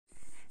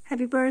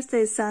Happy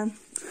birthday, son.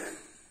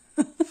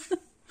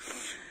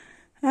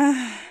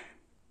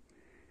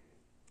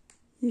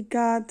 You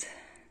got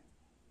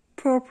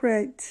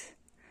appropriate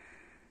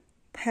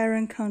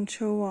parent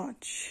control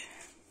watch.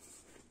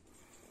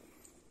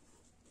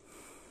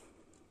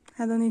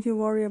 I don't need to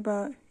worry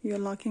about you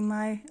locking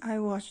my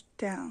iWatch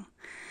down.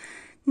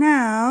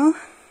 Now,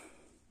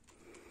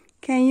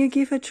 can you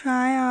give a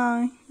try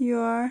on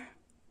your...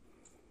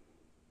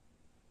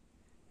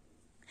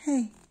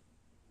 Hey,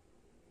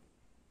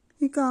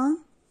 you gone?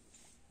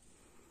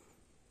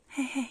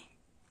 Hey.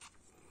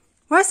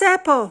 Where's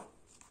Apple?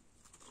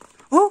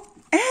 Oh,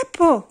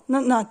 Apple!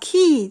 No,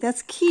 key.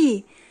 That's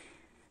key.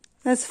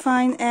 Let's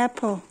find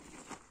Apple.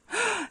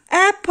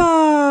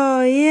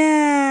 Apple!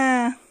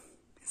 Yeah.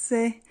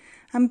 See,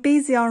 I'm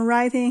busy on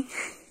writing.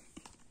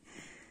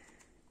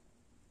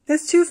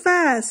 That's too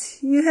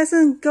fast. You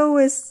hasn't go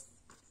with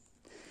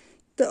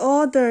the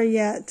order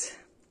yet.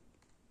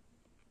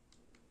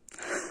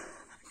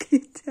 Can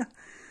you tell?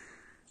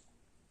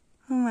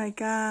 Oh my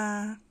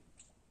God.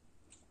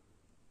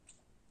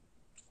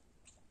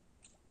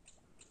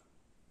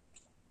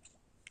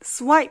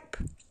 Swipe.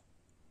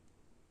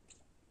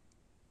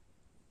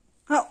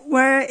 Oh,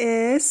 where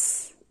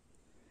is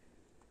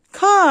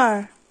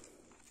car?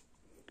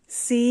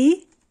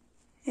 C-A-R.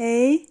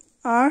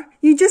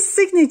 You just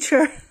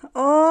signature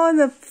all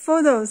the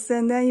photos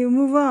and then you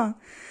move on.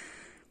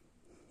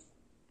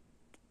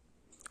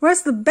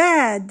 Where's the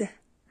bed?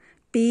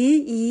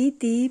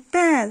 B-E-D,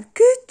 bed.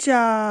 Good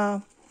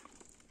job.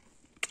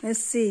 Let's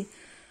see.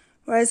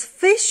 Where's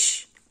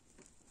fish?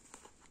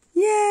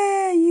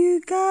 Yeah,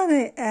 you got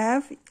it.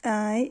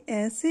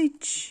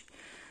 F-I-S-H.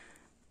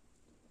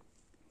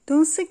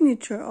 Don't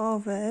signature all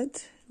of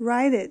it.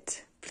 Write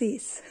it,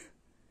 please.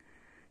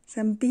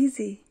 So I'm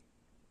busy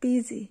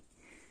to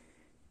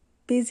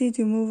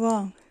move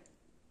on.